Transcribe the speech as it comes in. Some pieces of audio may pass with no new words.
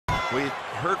We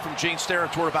heard from Gene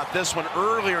Steratore about this one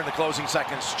earlier in the closing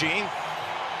seconds. Gene?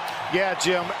 Yeah,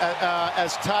 Jim,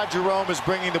 as Todd Jerome is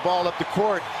bringing the ball up the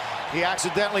court, he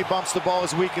accidentally bumps the ball,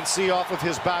 as we can see, off of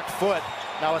his back foot.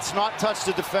 Now, it's not touched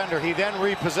the defender. He then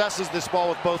repossesses this ball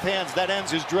with both hands. That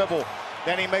ends his dribble.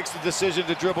 Then he makes the decision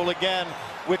to dribble again,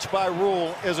 which by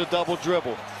rule is a double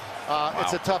dribble. Wow.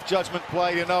 It's a tough judgment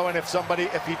play, you know, and if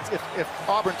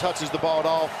Auburn touches the ball at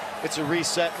all, it's a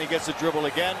reset and he gets to dribble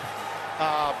again.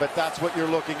 But that's what you're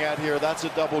looking at here. That's a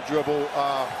double dribble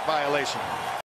violation.